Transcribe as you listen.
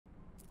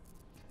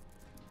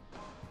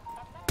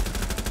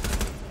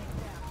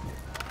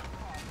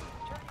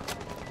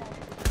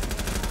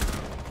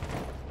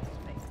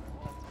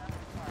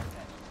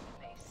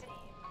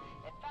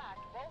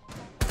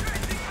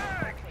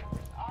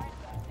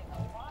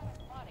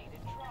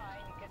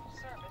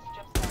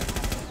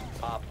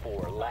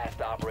4,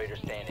 last operator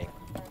standing.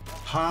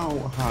 How?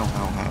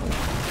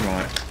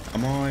 Right,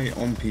 am I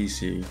on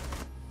PC,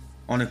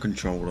 on a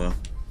controller,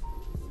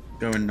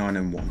 going 9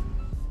 and 1?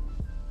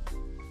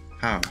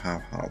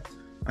 How?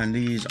 And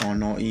these are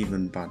not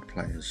even bad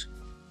players.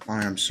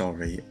 I am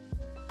sorry.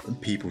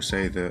 People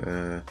say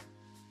that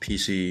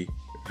PC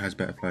has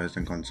better players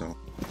than console.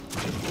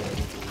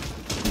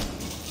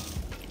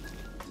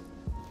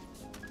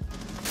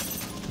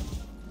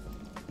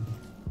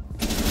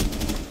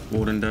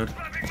 Warden dead.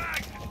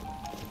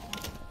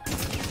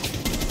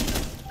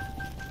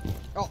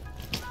 Oh.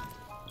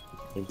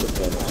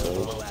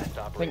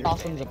 I I think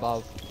Austin's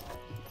above.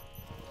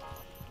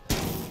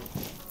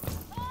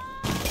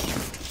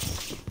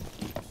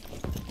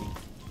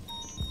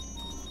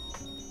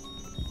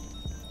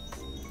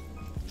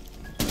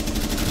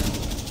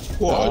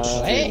 What?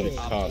 Hey.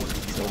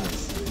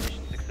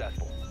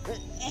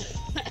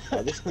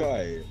 This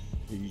guy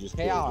who you just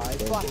Hey, I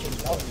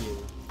fucking love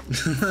you.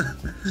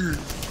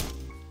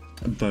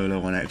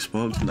 Bolo on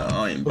Xbox? No,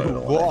 I ain't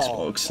Bolo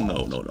on Xbox.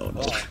 No.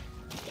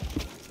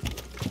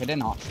 We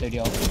didn't hot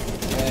studio.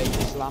 Yeah, you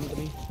just slammed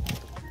me.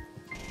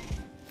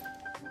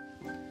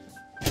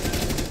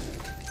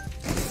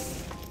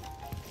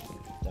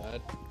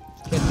 Dead.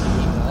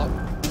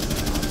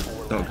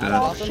 Doctor.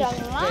 Lawson's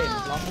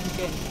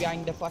getting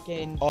behind the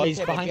fucking... Oh, he's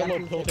behind the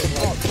little pillar.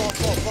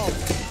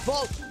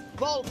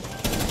 Vault!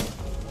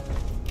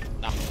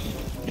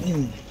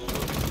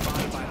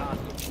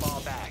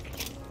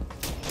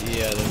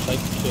 Yeah, there's like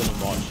 2 of them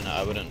watching it.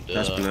 I wouldn't do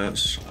That's that.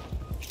 Blitz.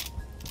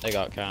 They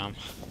got cam.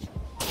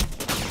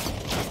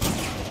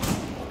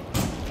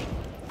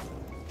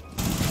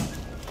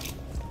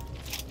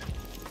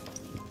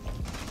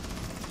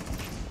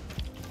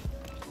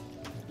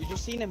 You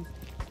just seen him.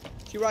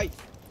 To your right.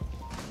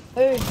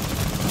 Who?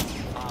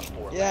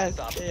 Yes,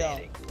 yeah.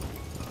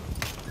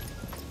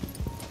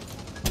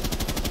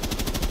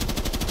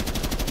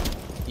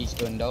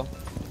 East window.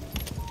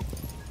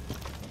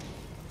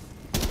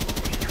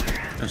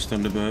 That's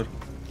Thunderbird.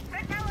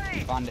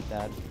 Found it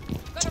dead.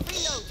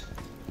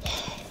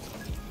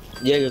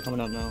 Yeah, you're coming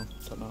up now.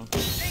 Top now.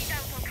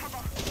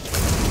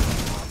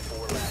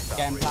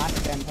 Game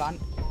plant.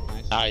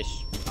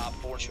 Nice. Op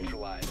 4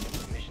 neutralized.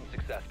 Mission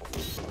successful.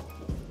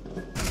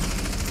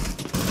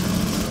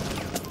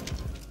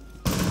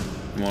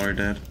 I'm already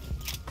dead.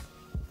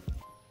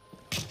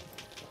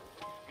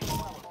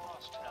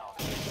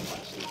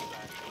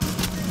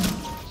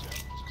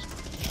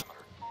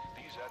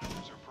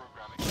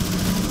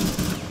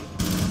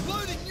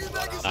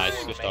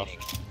 Nice, good stuff.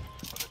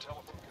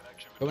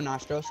 Go in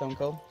Astro, Stone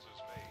Cold.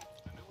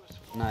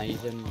 Nah,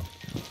 he's in.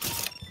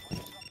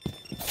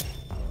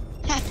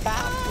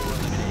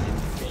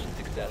 Mission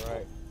successful.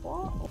 Right.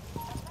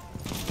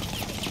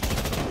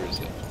 Where is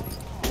it?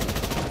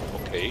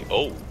 Okay.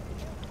 Oh.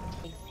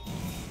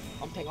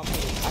 I'm ping.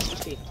 Astro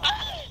speed.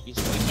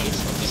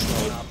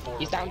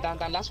 He's down.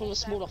 Last one was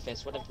small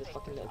office, whatever the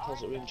fucking little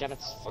closet room.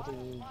 Janet's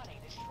fucking.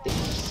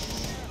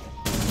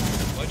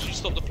 Why did you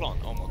stop the plant?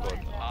 Oh my god.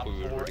 Op We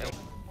were 4 really...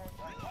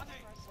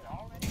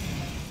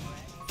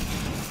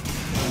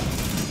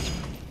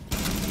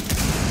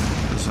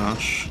 That's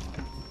Ash.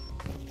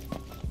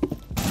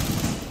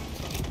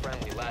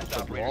 friendly, last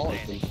operator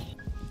standing.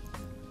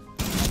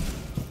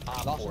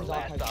 Op 4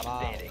 last op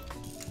standing.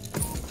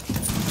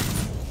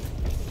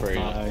 Very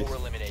Op nice. 4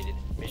 eliminated.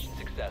 Mission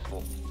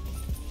successful.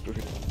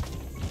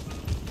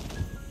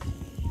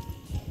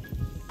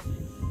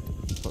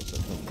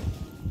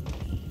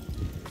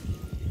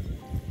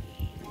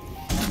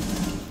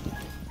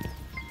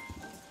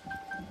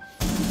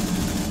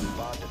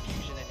 Bomb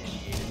diffusion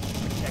initiated.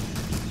 Protect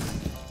the diffuser.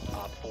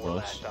 Op 4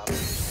 last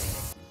operator standing.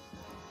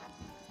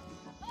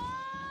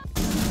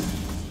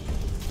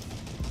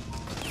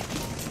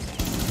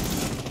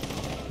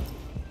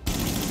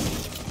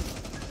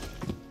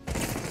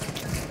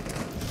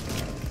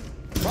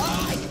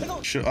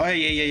 Sure. Oh,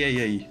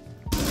 yeah.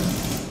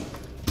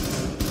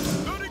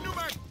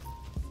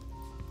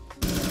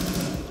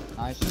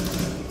 Nice.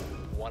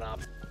 One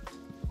op.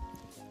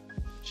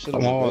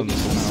 Come on.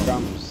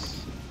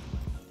 Scrums.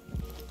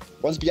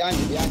 One's behind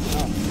you now.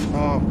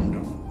 Oh no.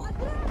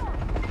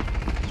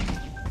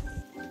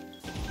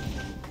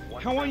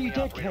 One How are you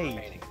friendly dead, operator Cade?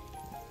 remaining.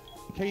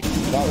 Cade,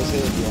 That was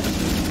it, yeah.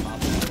 Op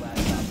 4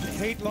 last op standing.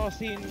 Cade last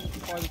seen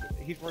by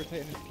he's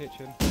rotating his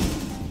kitchen.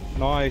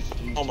 Nice.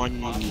 Oh my Op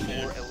god.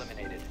 4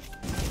 eliminated.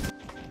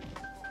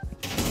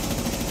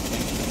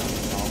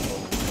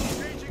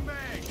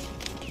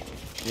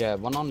 Yeah,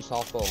 one on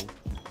softball.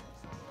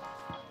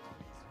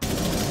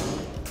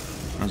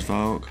 That's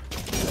Valk.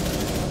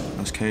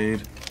 That's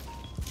Cade.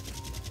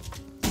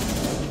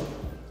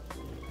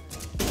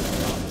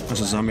 That's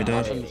a zombie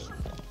dead.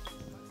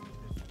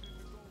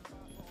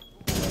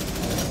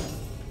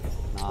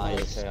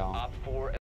 Nice. Op 4